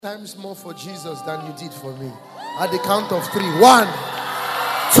Times more for Jesus than you did for me. At the count of 3. 1, 2, 3.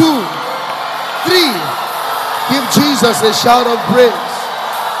 Give Jesus a shout of praise.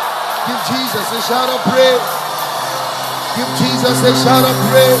 Give Jesus a shout of praise. Give Jesus a shout of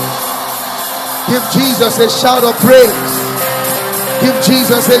praise. Give Jesus a shout of praise. Give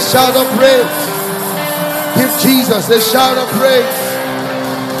Jesus a shout of praise. Give Jesus a shout of praise.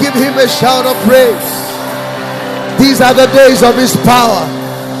 Give him a shout of praise. These are the days of his power.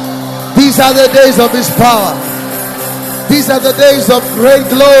 These are the days of his power. These are the days of great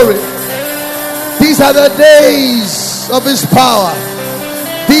glory. These are the days of his power.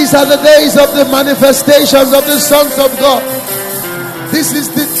 These are the days of the manifestations of the sons of God. This is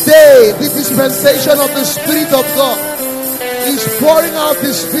the day, the dispensation of the Spirit of God. He's pouring out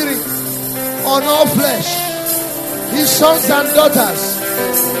the Spirit on all flesh. His sons and daughters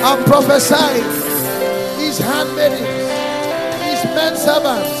are prophesying. His handmaidens, his men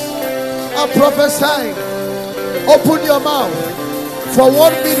servants are prophesying. Open your mouth for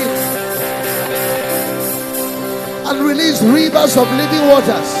 1 minute and release rivers of living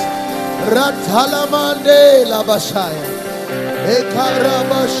waters. Ratalamande labashaya.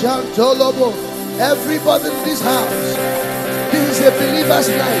 Ekarabashantolobo. Everybody in this house, this is a believer's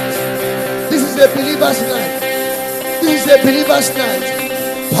night. This is a believer's night. This is a believer's night.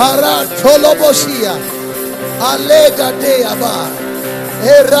 Paratolobosia. Alega de aba. And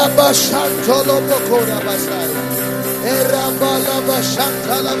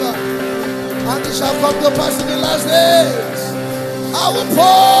it shall come to pass in the last days. I will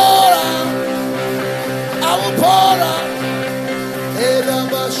pour out. I will pour out.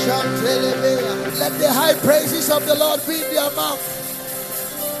 Let the high praises of the Lord be in their mouth,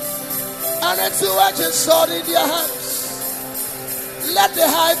 and a two-edged sword in their hands. Let the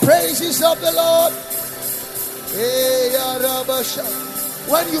high praises of the Lord.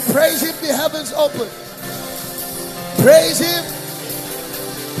 When you praise him, the heavens open. Praise him.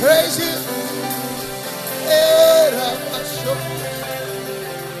 Praise him.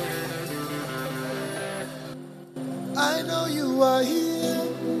 I know you are here.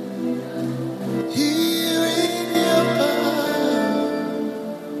 Here in your power.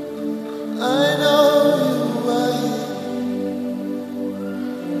 I know you are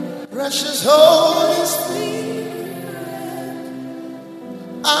here. Precious Holy Spirit.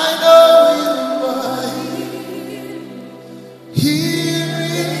 I know you are here. Here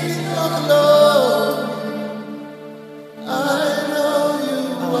in your glory. I know you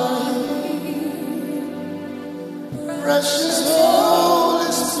are here. Precious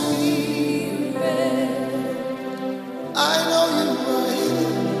Holy Spirit. I know you are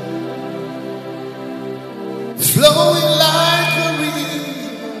here. Flowing like a river.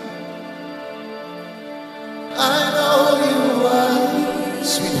 I know you are here.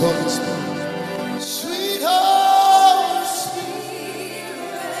 Sweet Holy Spirit. Sweet Holy Spirit.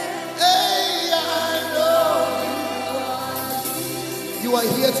 Hey, I know you are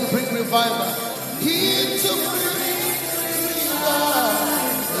here to bring revival. Here to bring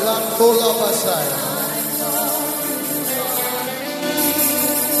revival. Lankola Bassey.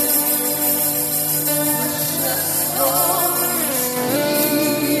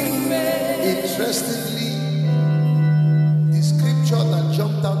 Interestingly, the scripture that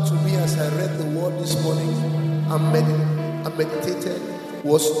jumped out to me as I read the word this morning and meditated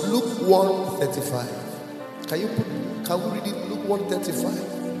was Luke 1:35. Can we read it? Luke 1:35.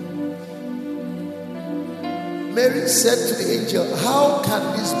 Mary said to the angel, how can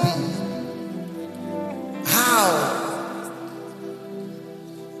this be? How?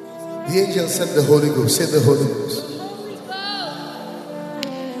 The angel said, the Holy Ghost. Say the Holy Ghost.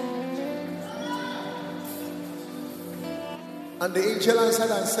 And the angel answered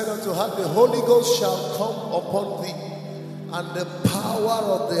and said unto her, the Holy Ghost shall come upon thee, and the power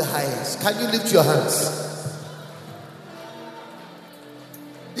of the highest. Can you lift your hands?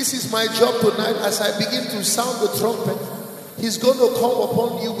 This is my job tonight. As I begin to sound the trumpet, he's going to come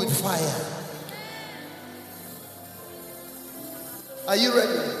upon you with fire. Are you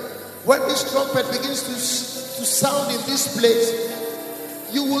ready? When this trumpet begins to sound in this place,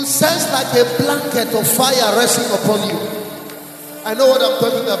 you will sense like a blanket of fire resting upon you. I know what I'm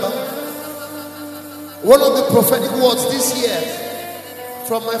talking about. One of the prophetic words this year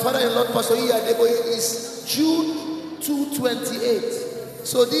from my father-in-law, Pastor Adebo, is June 2/28.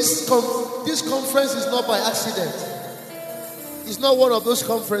 So this conference is not by accident. It's not one of those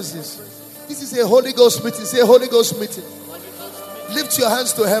conferences. This is a Holy Ghost meeting. Say Holy Ghost meeting. Lift your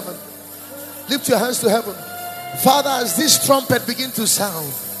hands to heaven. Lift your hands to heaven. Father, as this trumpet begins to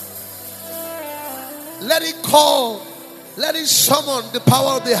sound, let it call Let it summon the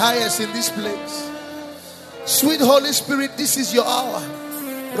power of the highest in this place. Sweet Holy Spirit, this is your hour.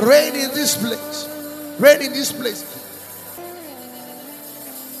 Reign in this place. Reign in this place.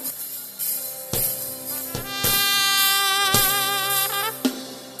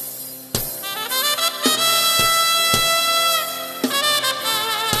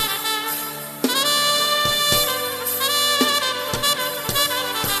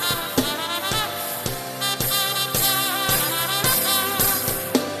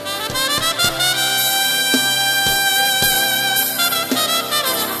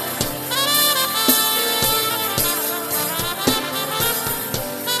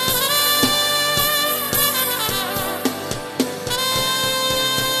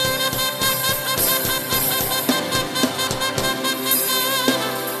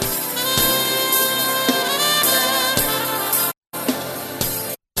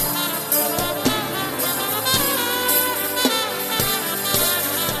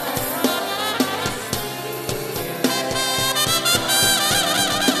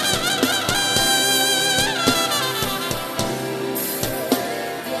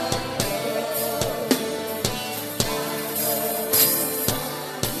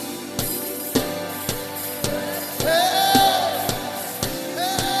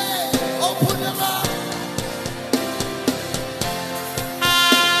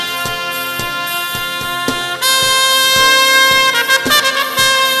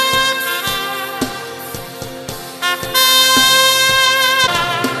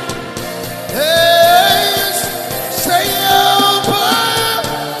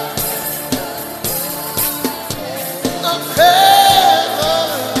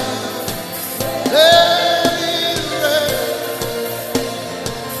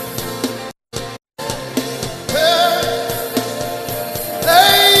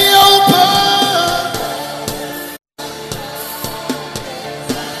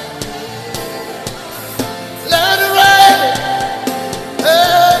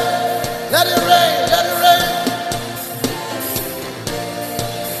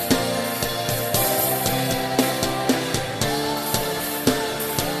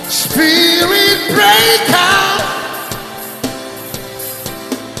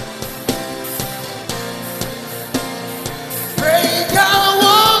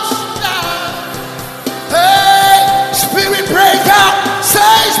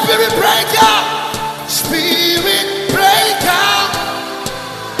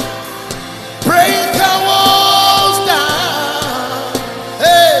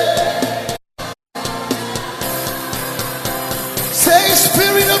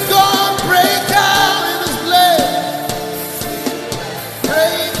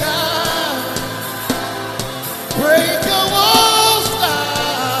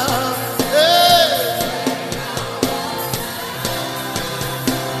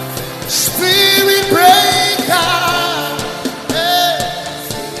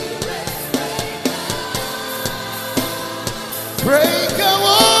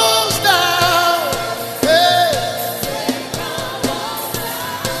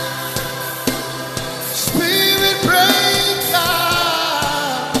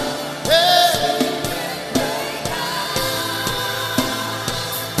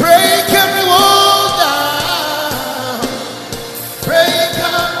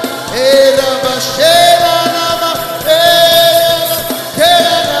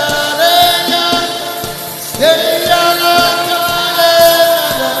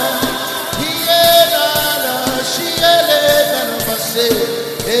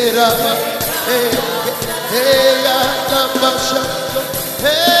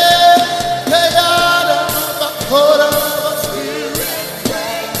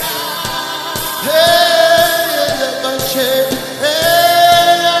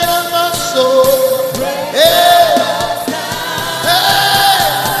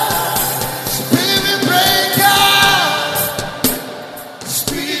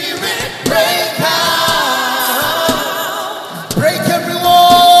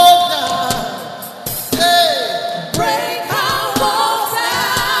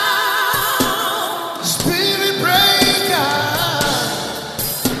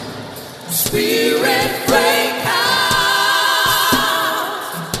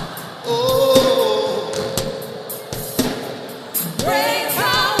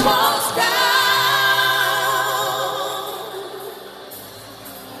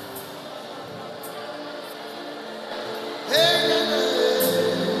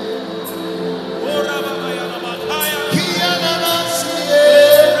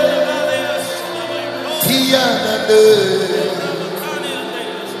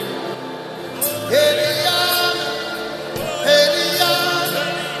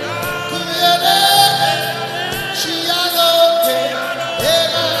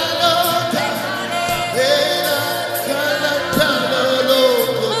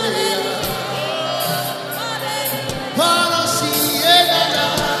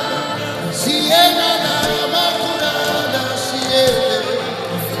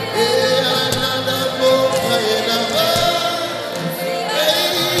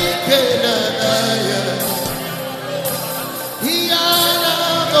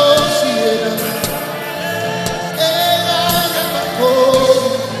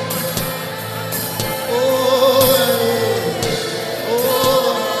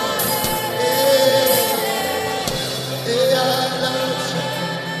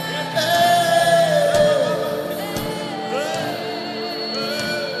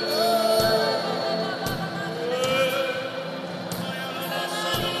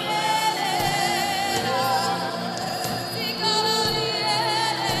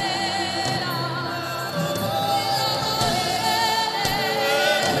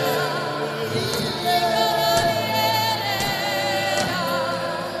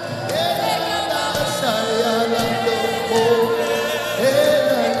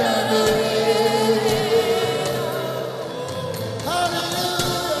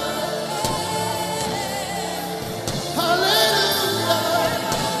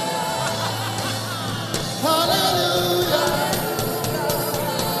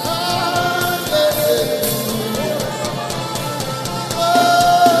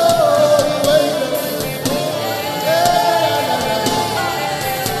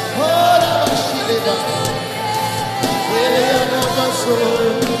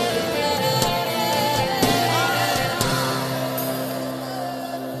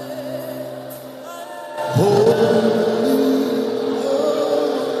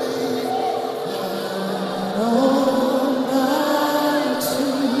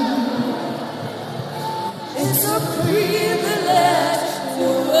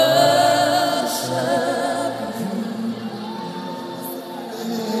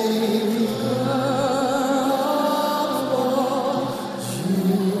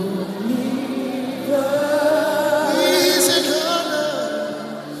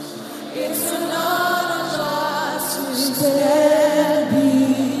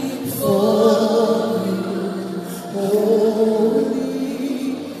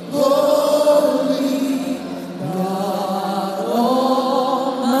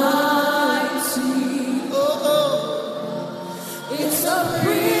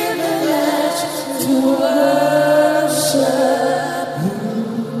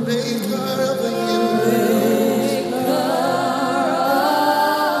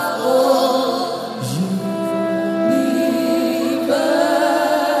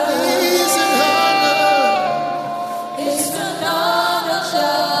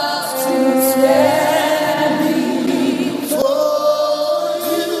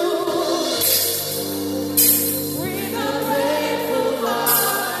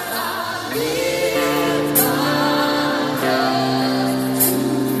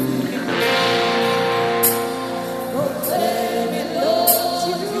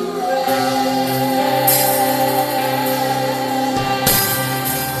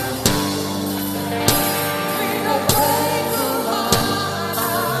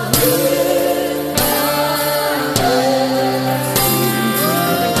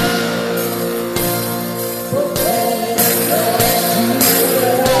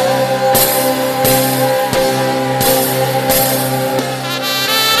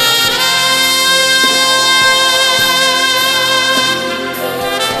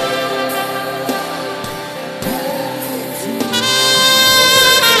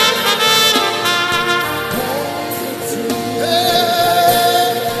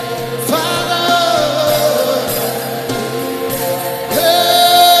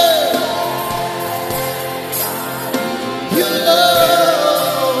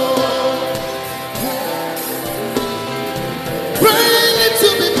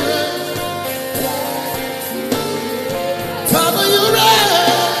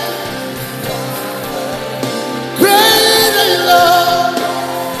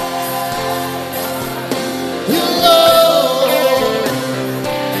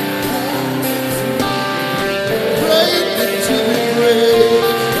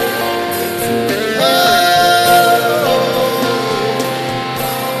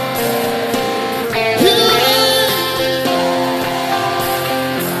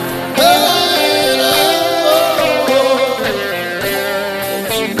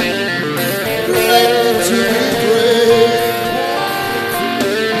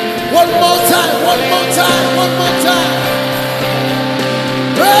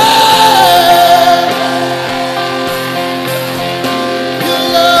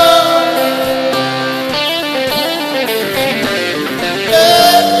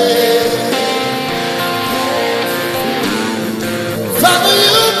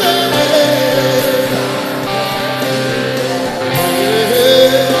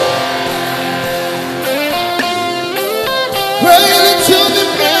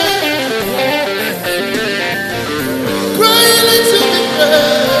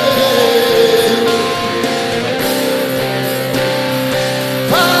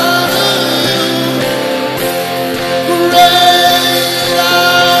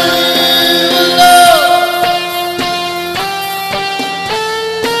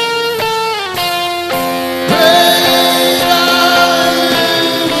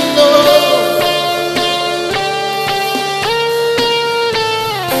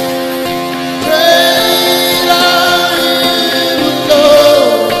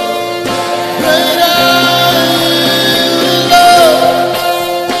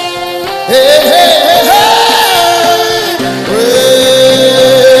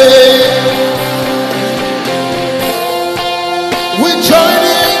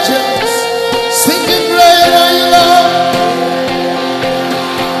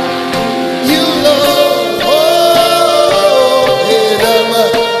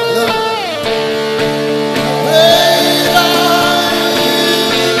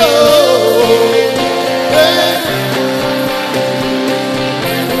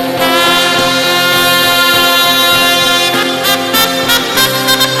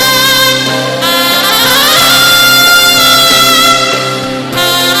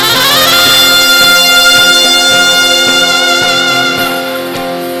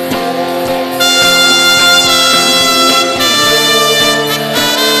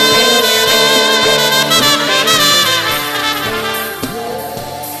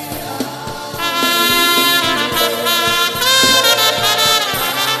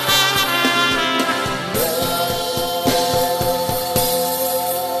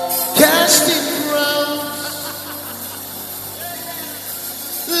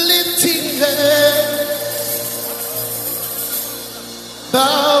 hands,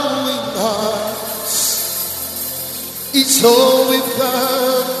 bowing hearts, it's all we've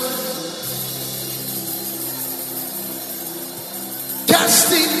got.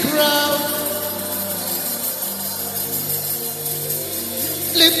 Casting crowns,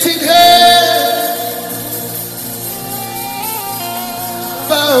 lifting hands,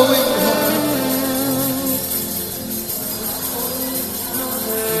 bowing hearts.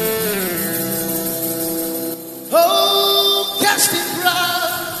 Oh, casting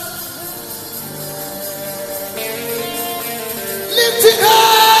crowns, lifting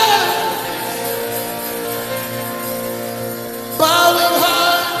hands, bowing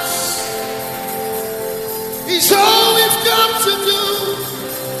hearts. It's all we've come to do.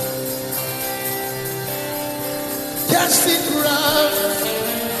 Casting crowns,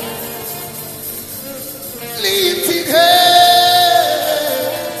 lifting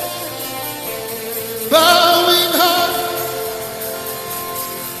hands, bowing hearts.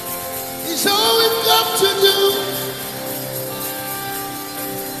 It's all we've come to do.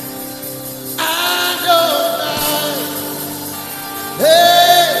 Adonai,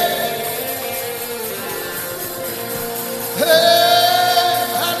 hey, hey,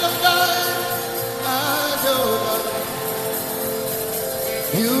 Adonai, Adonai,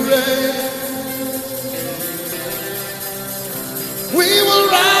 you reign. We will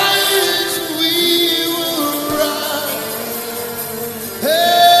rise, we will rise.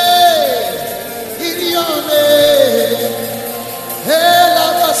 Hey, in your name. Hey, la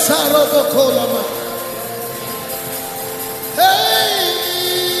basaro bokolama. Hey,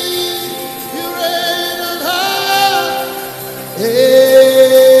 you reign on high.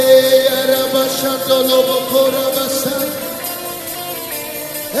 Hey, arabashando lobokora basa.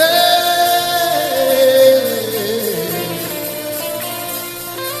 Hey,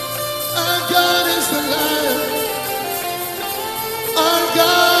 our God is the Lion. Our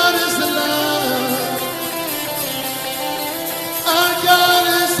God is the Lion. Our God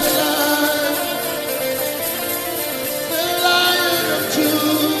is the Lion. The Lion of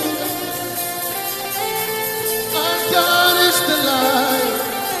Judah. Our God is the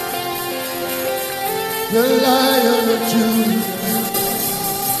Lion. The Lion of Judah.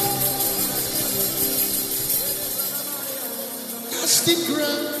 Casting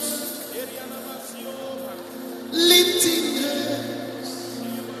crowns, lifting hands,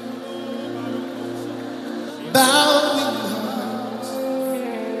 bowing hearts,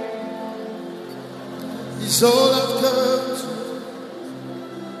 is all I've come to.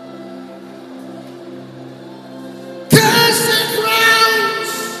 Casting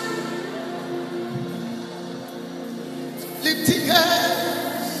crowns, lifting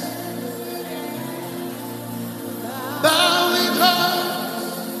hands, bowing hearts.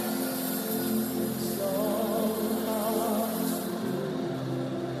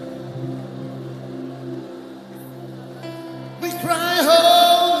 We cry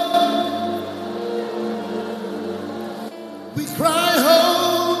home, we cry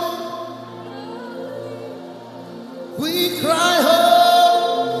home, we cry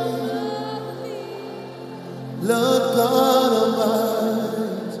home, Lord God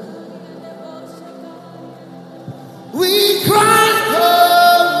Almighty. We cry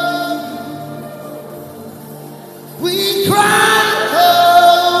home, we cry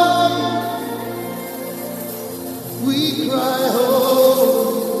home, we cry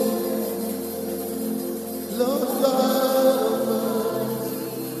home, Lord God Almighty.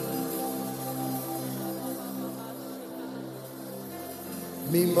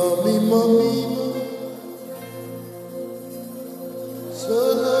 Mima, mima, mima, so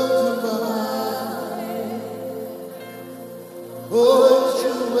love you, oh,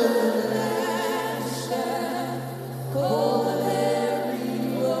 you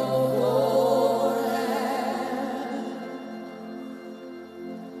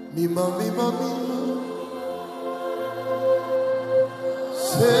mima, mima, mima,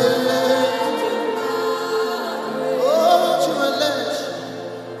 select, oh, you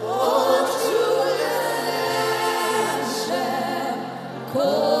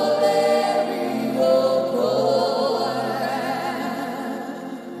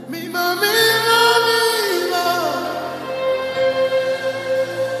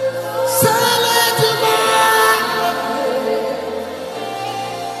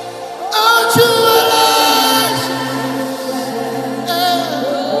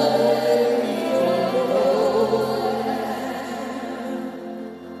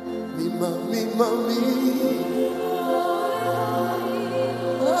mima, mima, mima,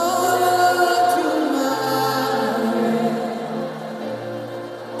 select,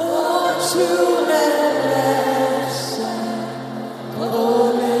 oh, you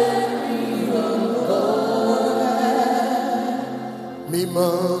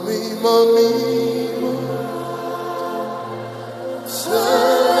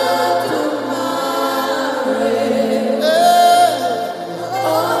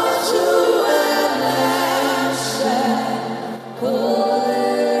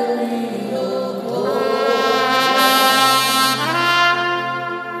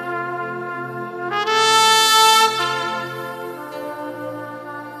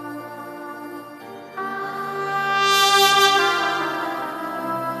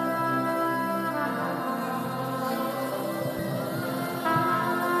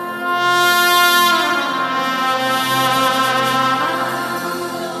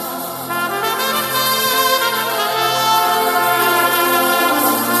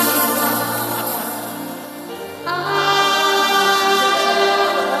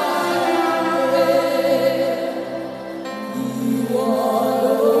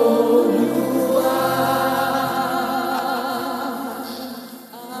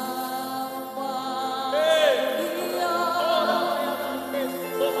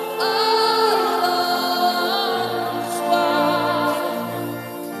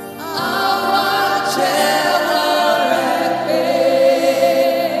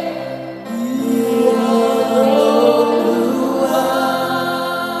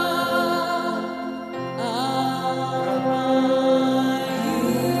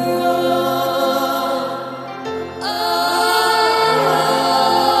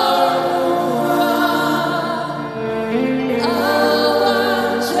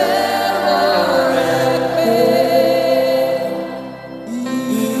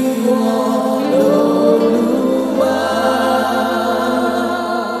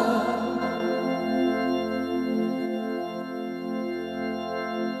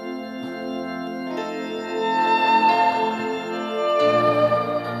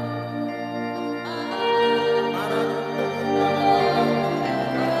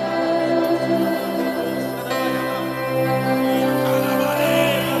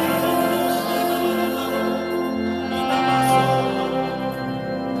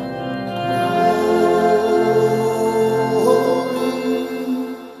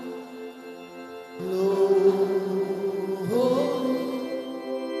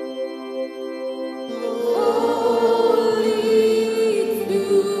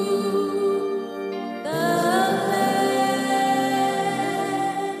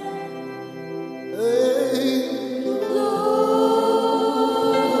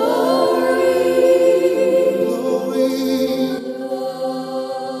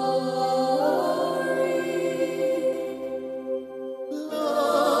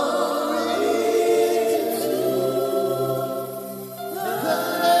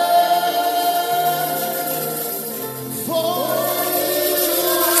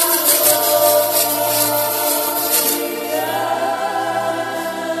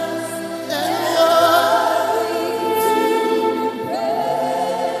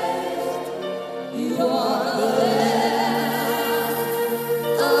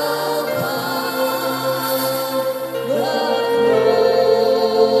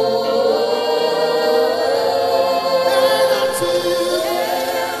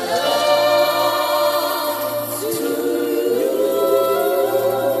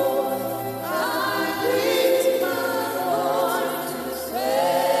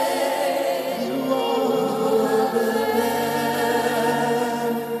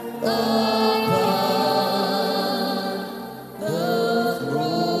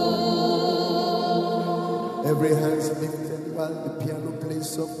Every hand's lifted while the piano plays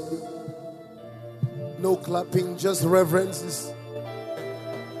softly. No clapping, just reverences.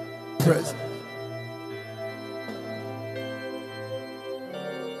 Presence.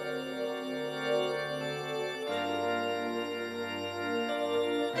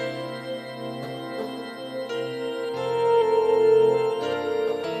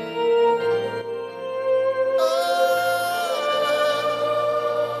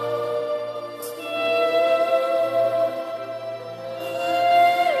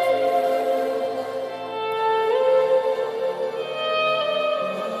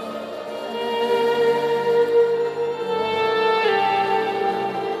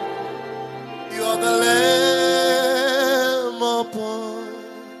 You're the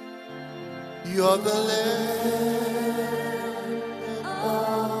Lamb.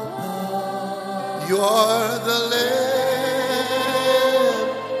 You're the Lamb.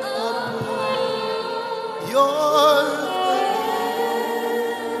 You're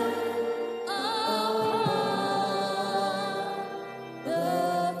the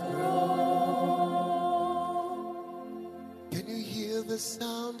Lamb. the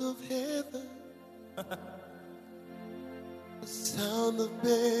sound of heaven, the sound of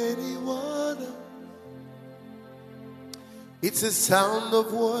many waters. It's a sound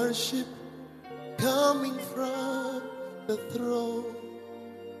of worship coming from the throne.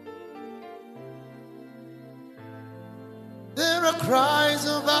 There are cries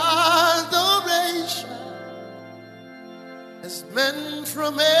of adoration as men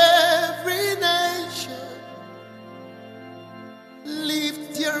from every nation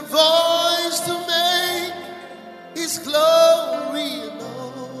lift your voice to make His glory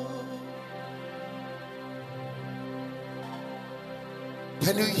known.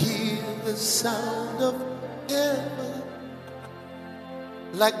 Can you hear the sound of heaven,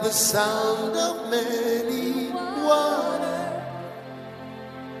 like the sound of many waters?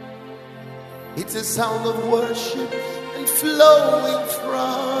 It's a sound of worship and flowing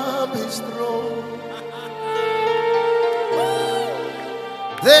from His throne.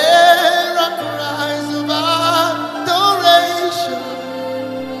 There are cries of adoration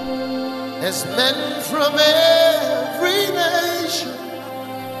as men from every nation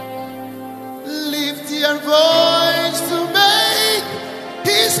lift your voice to make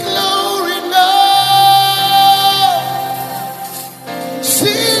His glory known.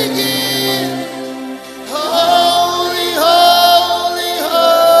 Singing, holy, holy,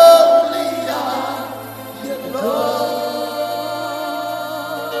 holy are you, Lord.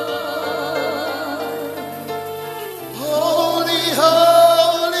 Holy,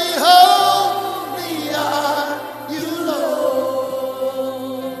 holy, holy are you,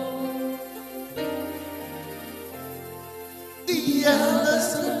 Lord. The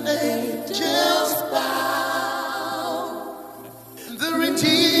elders and angels bow. The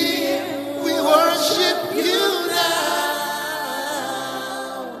redeemed, we worship you now.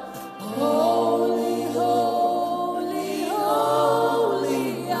 Holy, holy,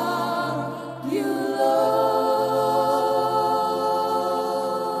 holy are you, Lord.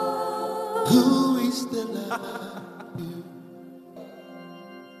 Who is the like you?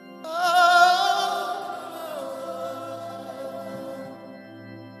 Oh,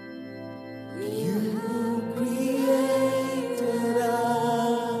 You created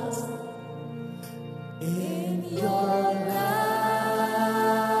us in your likeness.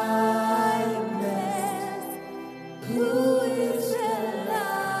 Who is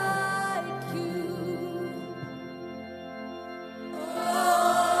like you?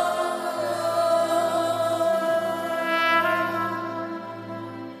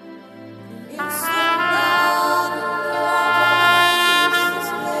 It's the blood of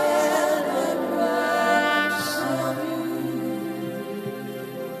Jesus, let it worship you.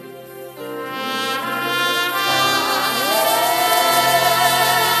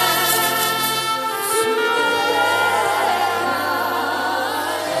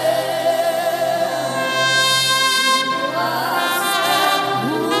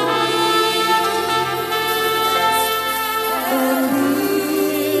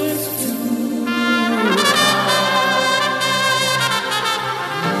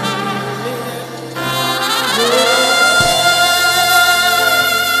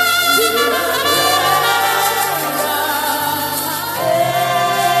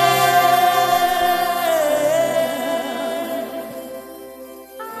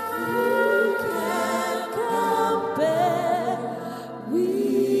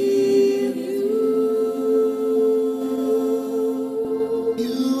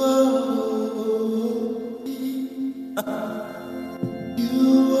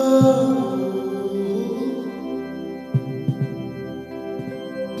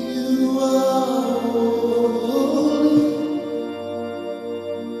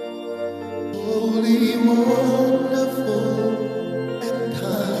 holy, wonderful, and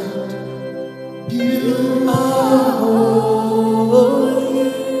kind. You are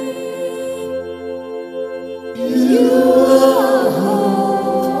holy. You are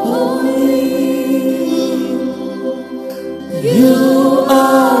holy. You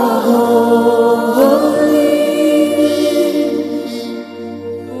are holy.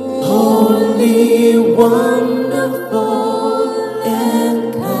 Holy, wonderful,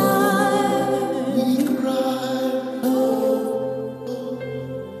 and kind. We cry,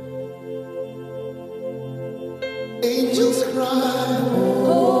 angels cry,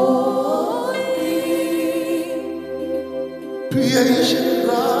 creation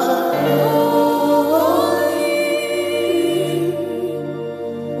cry,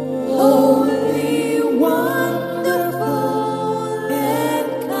 Holy, wonderful,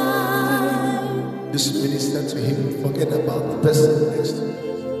 and kind. Just minister to him. Forget about the person next to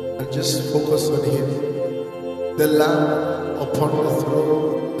you and just focus on him. The Lamb upon the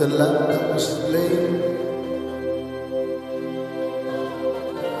throne, the Lamb that was slain,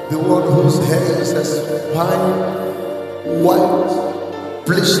 the one whose hair is as fine white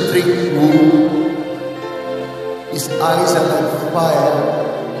blistering wool, his eyes are like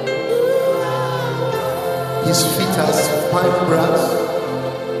fire, his feet are as fine brass.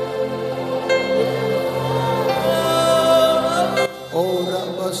 Oh,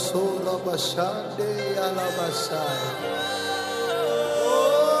 Rabasola Bashande Alabasai.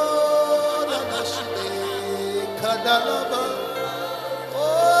 Oh, Rabashide Kadalaba.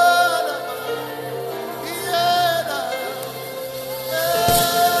 Oh, Yeda.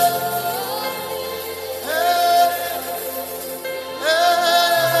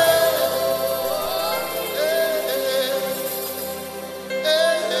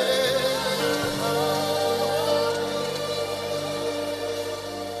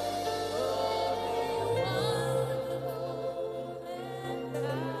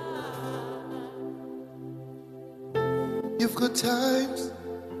 You've got times,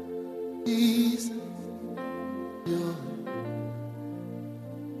 Jesus.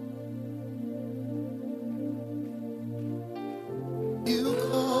 You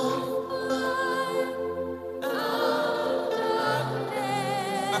call.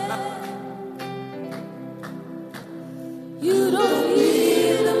 You don't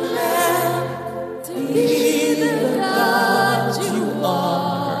need a man to be the God you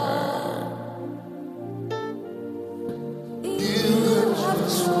are. You have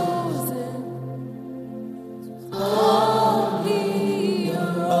chosen to call me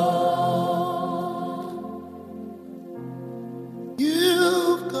your own.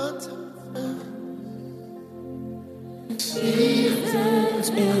 You've got Seasons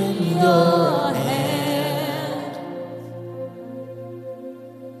in your hand.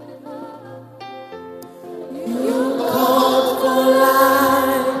 You called for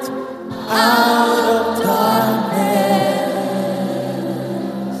light out of darkness.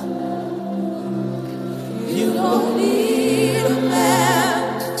 You don't need a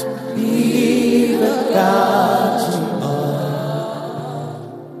man to be the God you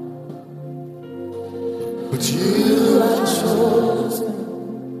are. but you Have chosen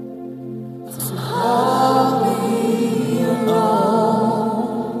to call me your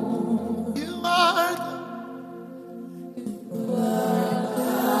own. you are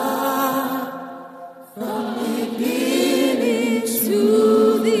From beginning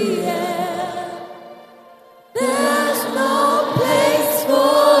to the end, there's no place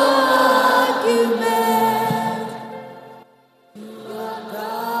for argument. You are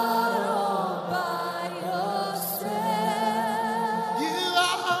God all by yourself. you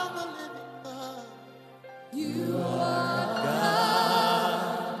are the living God. You are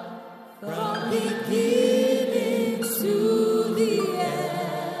God from beginning to the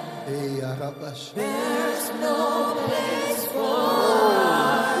end. Hey, Arabash. There's no place for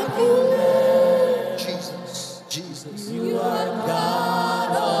argument. Jesus, Jesus. You are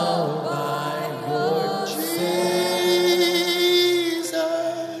God all by yourself.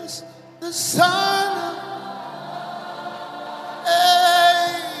 Jesus, the Son of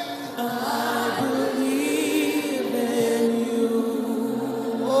Hey. I believe in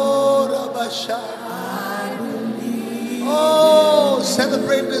you. Oh, Rabashai. I believe. Oh,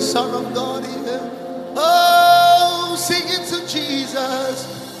 celebrate the Son of God here. Oh, sing it to Jesus.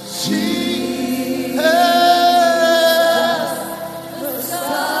 Jesus, The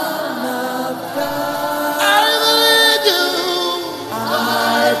Son of God. I believe you. I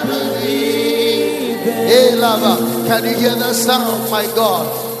believe in Hey, Lava, can you hear the sound, my God?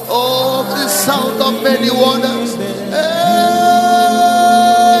 Oh, the sound of many waters. Hey,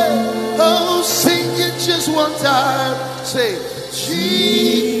 oh, sing it just one time. Say, Jesus.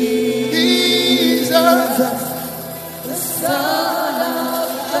 the Son of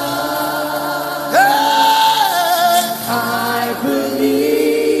God. Hey, I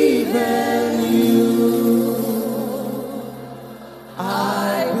believe in you.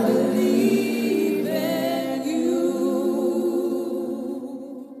 I believe in you.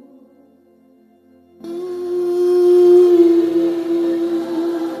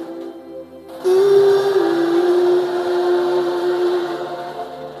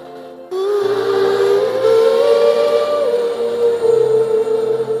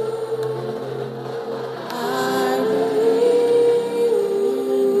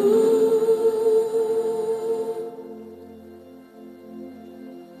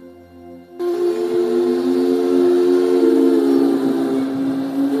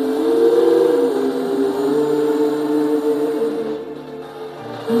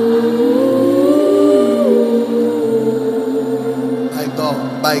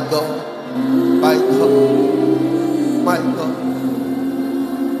 My God. My God. My God.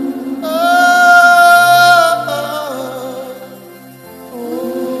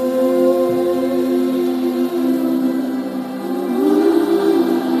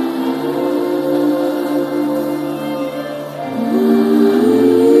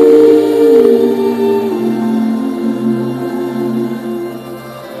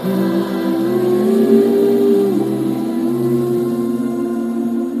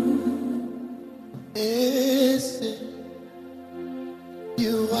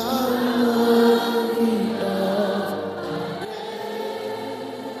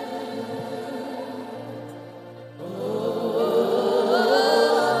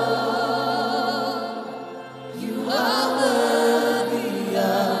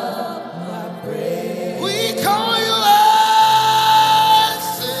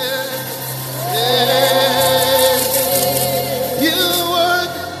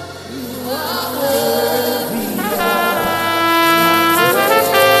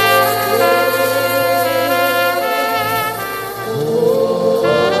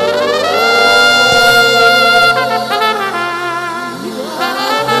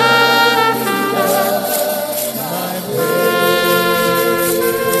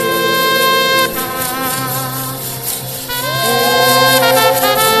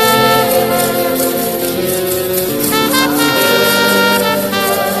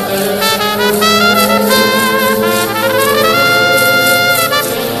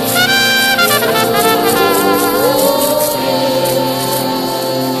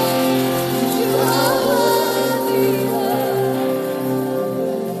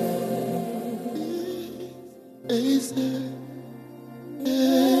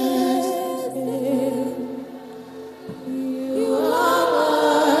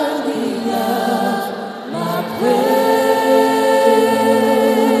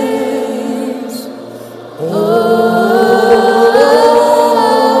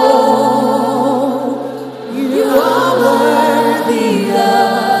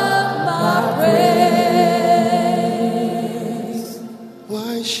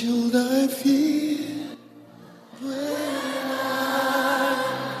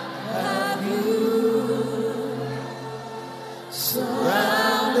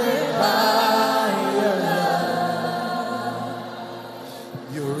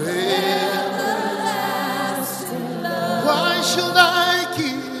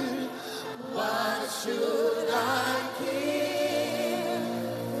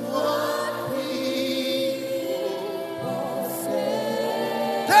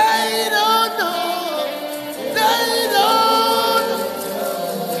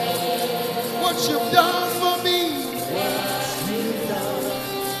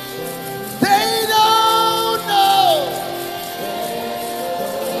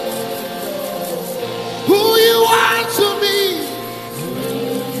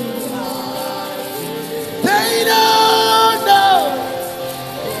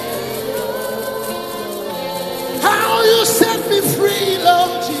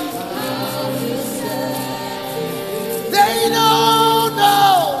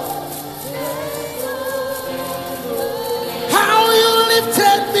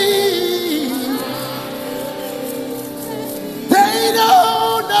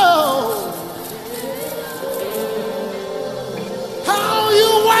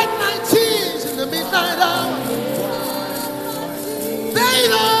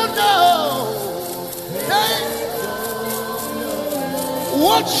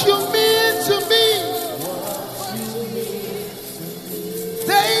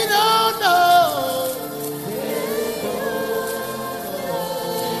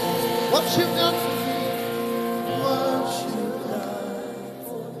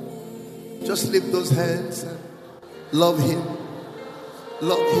 Just lift those hands and love Him.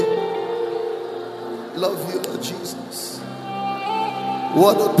 Love Him. Love you, Lord Jesus.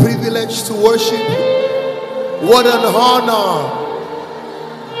 What a privilege to worship you. What an honor.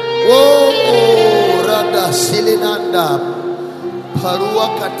 Oh, Rada Silinanda.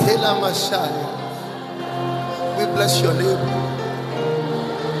 Parua Katela Mashaya. We bless your name.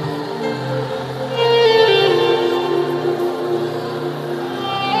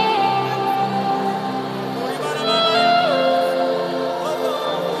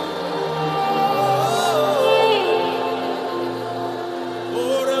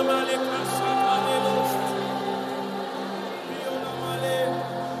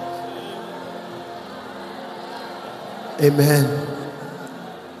 Amen.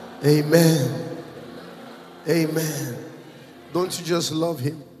 Amen. Amen. Don't you just love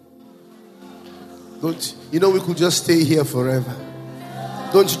Him? Don't you know we could just stay here forever?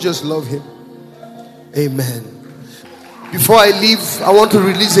 Don't you just love him? Amen. Before I leave, I want to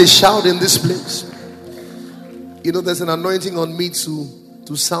release a shout in this place. You know, there's an anointing on me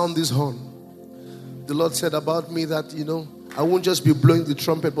to sound this horn. The Lord said about me that, you know, I won't just be blowing the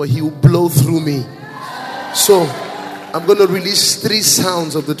trumpet, but he will blow through me. So I'm going to release 3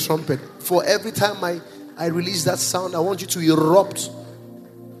 sounds of the trumpet. For every time I release that sound, I want you to erupt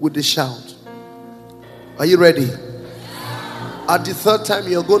with the shout. Are you ready? At the 3rd time,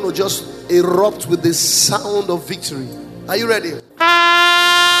 you're going to just erupt with the sound of victory. Are you ready?